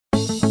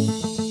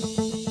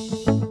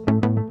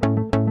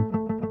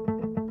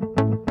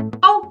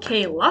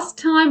Okay, last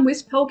time we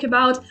spoke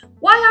about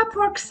why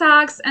Upwork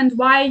sucks and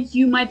why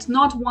you might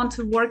not want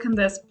to work on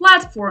this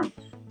platform.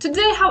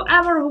 Today,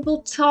 however, we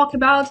will talk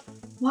about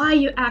why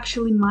you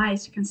actually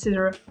might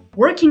consider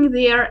working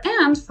there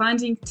and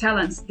finding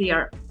talents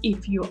there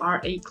if you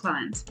are a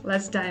client.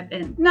 Let's dive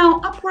in.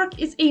 Now, Upwork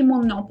is a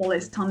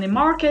monopolist on the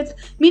market,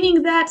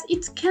 meaning that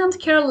it can't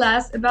care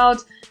less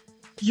about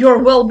your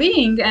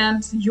well-being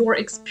and your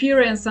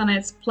experience on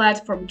its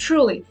platform.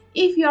 Truly,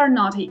 if you are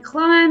not a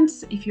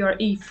client, if you are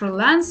a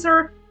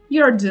freelancer,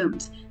 you're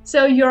doomed.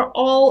 So you're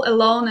all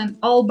alone and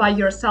all by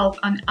yourself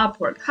on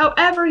Upwork.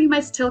 However, you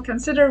might still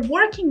consider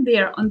working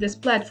there on this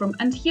platform,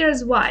 and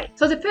here's why.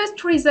 So the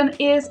first reason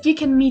is you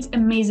can meet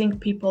amazing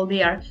people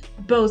there,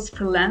 both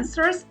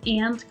freelancers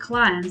and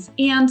clients.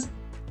 And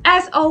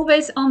as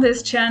always on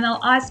this channel,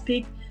 I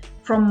speak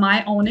from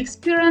my own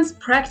experience,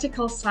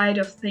 practical side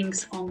of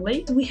things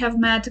only. We have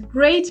met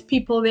great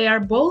people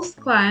there, both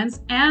clients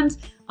and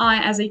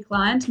I as a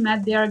client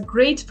met there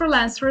great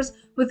freelancers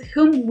with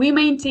whom we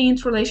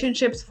maintained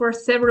relationships for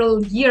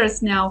several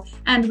years now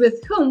and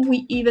with whom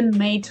we even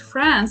made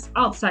friends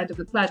outside of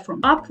the platform.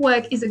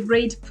 Upwork is a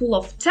great pool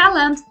of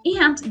talent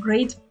and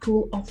great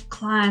pool of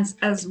clients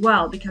as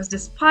well, because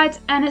despite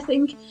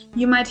anything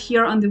you might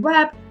hear on the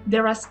web,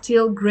 there are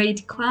still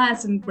great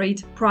clients and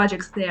great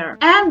projects there.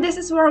 And this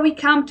is where we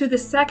come to the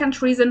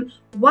second reason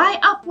why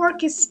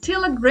Upwork is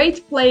still a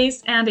great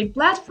place and a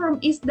platform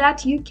is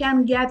that you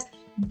can get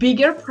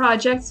bigger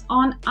projects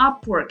on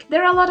Upwork.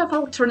 There are a lot of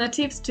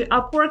alternatives to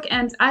Upwork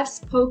and I've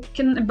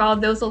spoken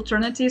about those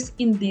alternatives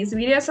in these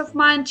videos of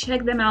mine.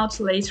 Check them out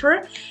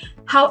later.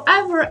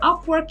 However,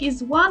 Upwork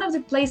is one of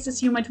the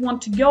places you might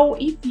want to go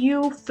if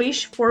you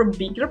fish for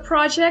bigger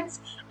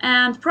projects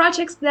and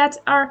projects that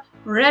are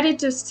ready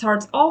to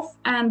start off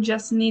and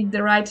just need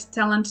the right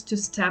talent to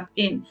step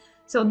in.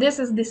 So this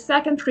is the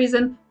second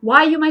reason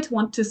why you might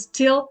want to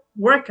still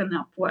work on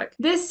Upwork.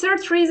 This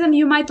third reason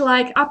you might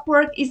like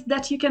Upwork is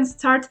that you can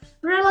start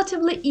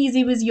relatively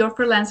easy with your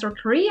freelancer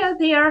career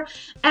there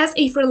as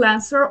a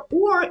freelancer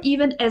or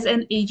even as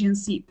an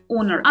agency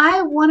owner.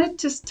 I wanted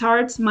to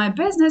start my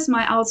business,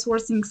 my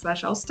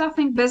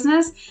outsourcing/outstaffing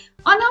business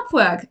on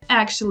Upwork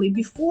actually.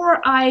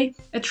 Before I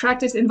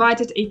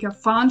invited a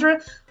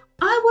co-founder,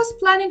 I was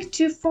planning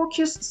to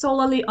focus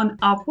solely on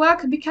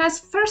Upwork because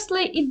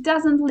firstly, it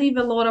doesn't leave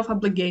a lot of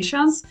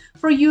obligations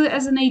for you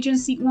as an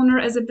agency owner,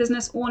 as a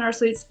business owner,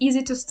 so it's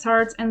easy to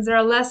start and there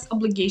are less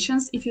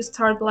obligations if you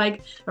start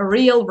like a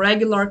real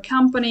regular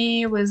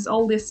company with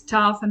all this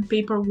stuff and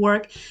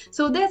paperwork.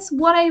 So that's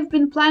what I've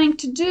been planning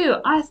to do.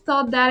 I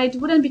thought that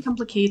it wouldn't be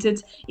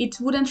complicated, it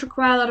wouldn't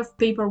require a lot of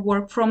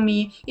paperwork from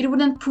me, it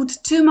wouldn't put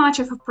too much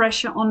of a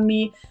pressure on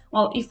me.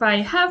 Well, if I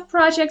have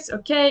projects,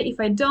 okay. If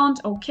I don't,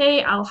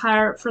 okay, I'll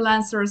hire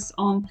freelancers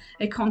on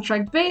a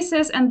contract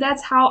basis, and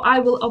that's how I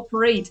will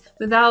operate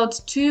without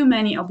too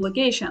many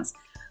obligations.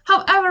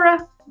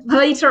 However,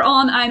 later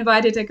on, I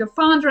invited a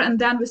co-founder, and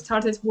then we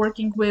started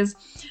working with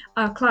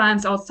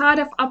clients outside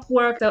of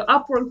Upwork. So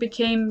Upwork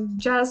became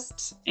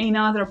just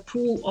another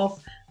pool of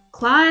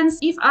clients.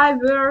 If I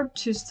were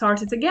to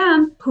start it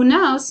again, who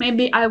knows,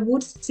 maybe I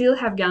would still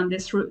have gone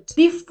this route.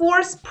 The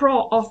fourth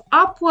pro of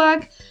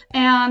Upwork,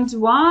 and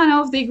one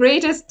of the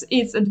greatest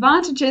its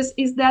advantages,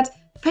 is that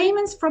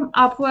payments from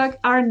Upwork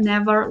are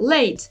never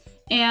late.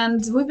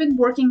 And we've been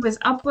working with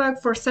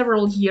Upwork for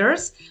several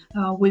years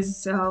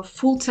with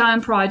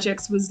full-time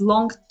projects, with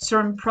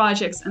long-term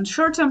projects and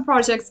short-term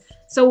projects.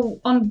 So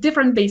on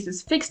different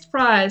bases, fixed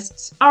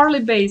price, hourly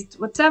based,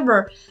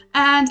 whatever.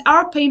 And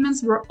our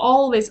payments were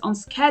always on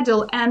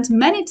schedule and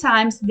many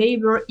times they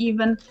were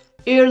even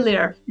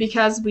earlier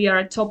because we are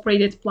a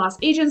top-rated plus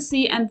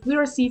agency and we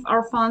receive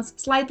our funds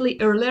slightly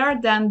earlier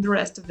than the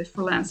rest of the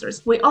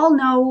freelancers. We all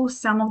know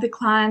some of the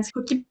clients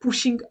who keep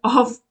pushing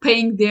off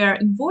paying their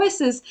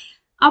invoices.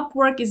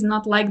 Upwork is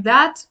not like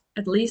that,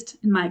 at least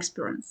in my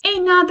experience.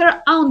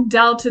 Another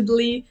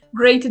undoubtedly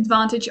great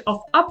advantage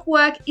of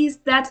Upwork is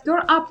that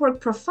your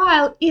Upwork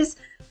profile is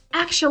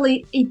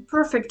actually a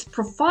perfect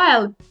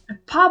profile, a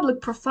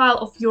public profile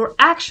of your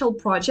actual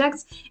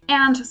projects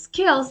and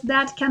skills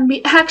that can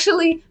be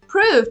actually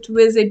proved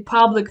with a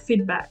public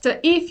feedback. So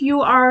if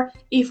you are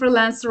a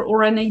freelancer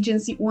or an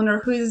agency owner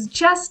who is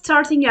just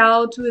starting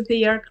out with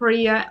their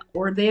career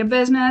or their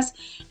business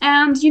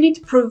and you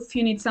need proof,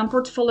 you need some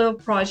portfolio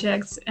of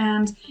projects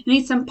and you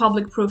need some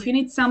public proof, you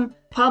need some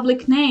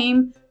public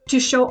name to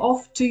show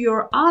off to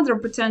your other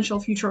potential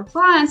future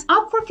clients,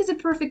 Upwork is a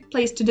perfect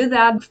place to do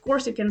that. Of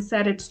course, you can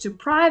set it to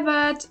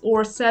private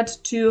or set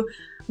to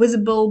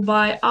visible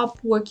by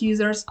Upwork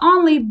users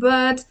only,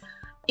 but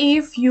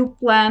if you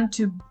plan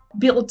to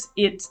build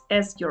it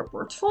as your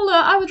portfolio,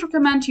 I would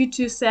recommend you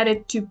to set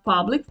it to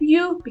public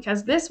view,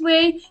 because this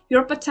way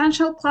your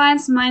potential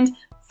clients might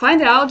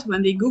find out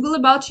when they Google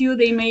about you,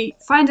 they may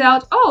find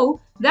out,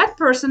 oh, that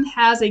person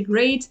has a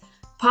great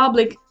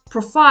public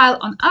profile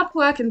on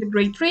Upwork and the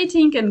great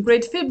rating and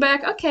great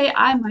feedback, okay,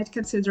 I might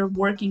consider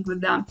working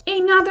with them.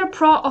 Another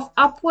pro of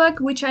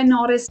Upwork, which I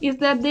noticed, is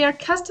that their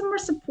customer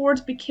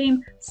support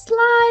became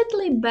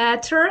slightly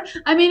better.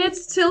 I mean,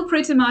 it's still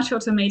pretty much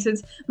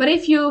automated, but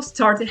if you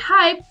start a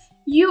hype,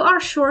 you are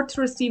sure to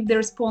receive the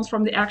response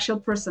from the actual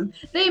person.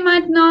 They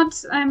might not,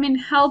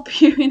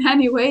 help you in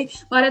any way,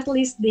 but at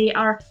least they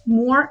are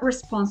more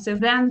responsive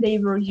than they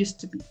were used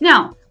to be.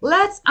 Now,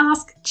 let's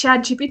ask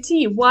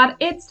ChatGPT what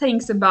it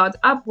thinks about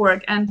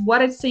Upwork and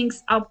what it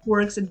thinks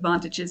Upwork's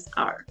advantages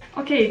are.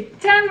 Okay,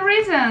 10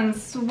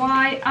 reasons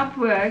why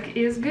Upwork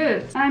is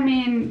good.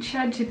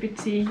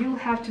 ChatGPT, you'll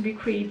have to be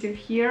creative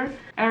here.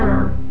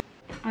 Error.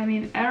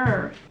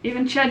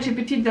 Even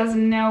ChatGPT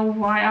doesn't know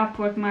why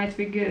Upwork might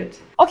be good.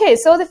 Okay,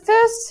 so the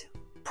first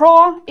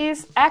pro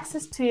is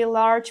access to a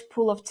large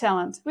pool of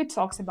talent. We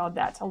talked about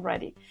that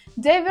already.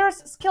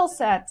 Diverse skill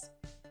set.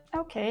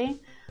 Okay.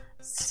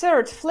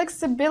 Third,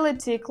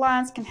 flexibility.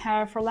 Clients can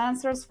hire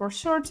freelancers for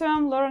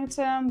short-term,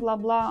 long-term, blah,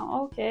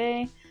 blah.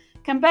 Okay.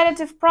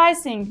 Competitive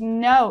pricing.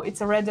 No,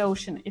 it's a red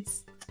ocean.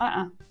 It's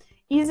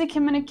Easy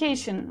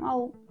communication.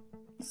 Well,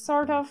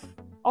 sort of.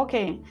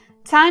 Okay.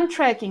 Time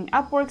tracking.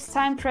 Upwork's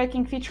time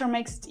tracking feature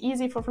makes it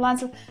easy for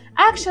freelancers.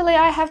 Actually,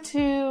 I have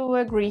to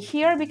agree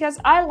here because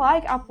I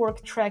like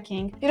Upwork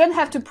tracking. You don't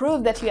have to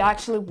prove that you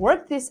actually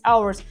work these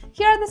hours.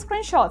 Here are the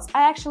screenshots.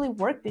 I actually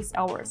work these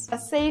hours. A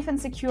safe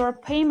and secure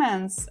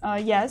payments.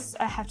 Yes,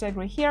 I have to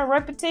agree here.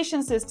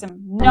 Reputation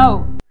system.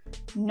 No.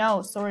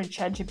 No, sorry,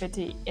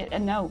 ChatGPT.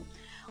 No.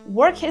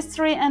 Work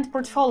history and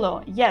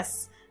portfolio.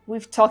 Yes,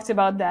 we've talked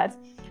about that.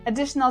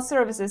 Additional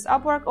services.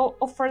 Upwork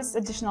offers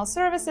additional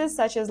services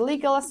such as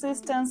legal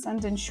assistance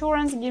and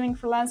insurance, giving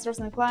freelancers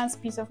and clients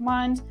peace of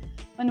mind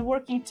when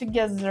working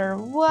together.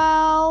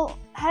 Well,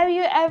 have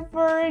you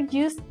ever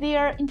used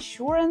their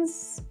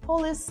insurance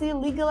policy,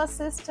 legal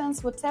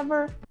assistance,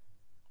 whatever?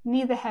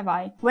 Neither have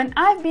I. When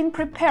I've been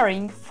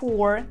preparing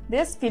for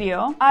this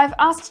video, I've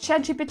asked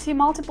ChatGPT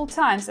multiple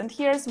times, and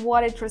here's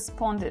what it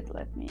responded.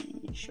 Let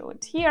me show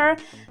it here.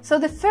 So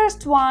the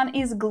first one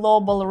is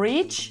global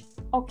reach.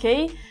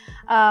 Okay.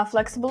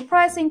 Flexible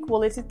pricing,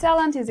 quality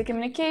talent, easy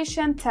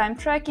communication, time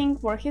tracking,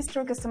 work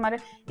history, customer,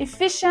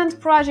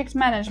 efficient project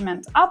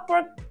management.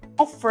 Upwork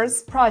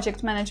offers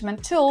project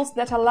management tools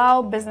that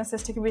allow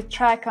businesses to keep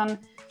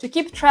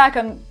track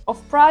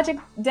of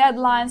project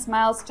deadlines,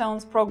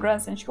 milestones,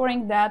 progress,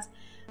 ensuring that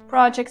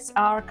projects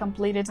are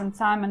completed on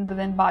time and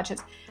within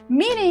budget.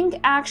 Meaning,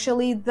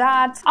 actually,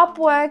 that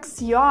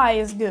Upwork's UI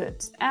is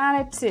good.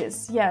 And it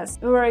is, yes,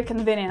 very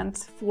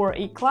convenient for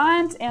a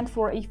client and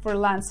for a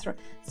freelancer.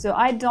 So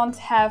I don't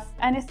have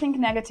anything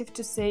negative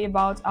to say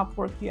about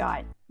Upwork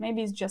UI.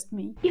 Maybe it's just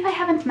me. If I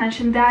haven't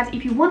mentioned that,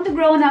 if you want to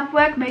grow on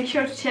Upwork, make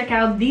sure to check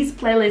out these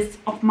playlists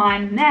of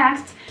mine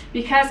next,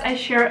 because I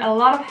share a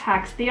lot of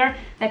hacks there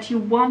that you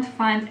won't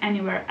find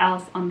anywhere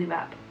else on the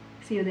web.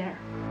 See you there.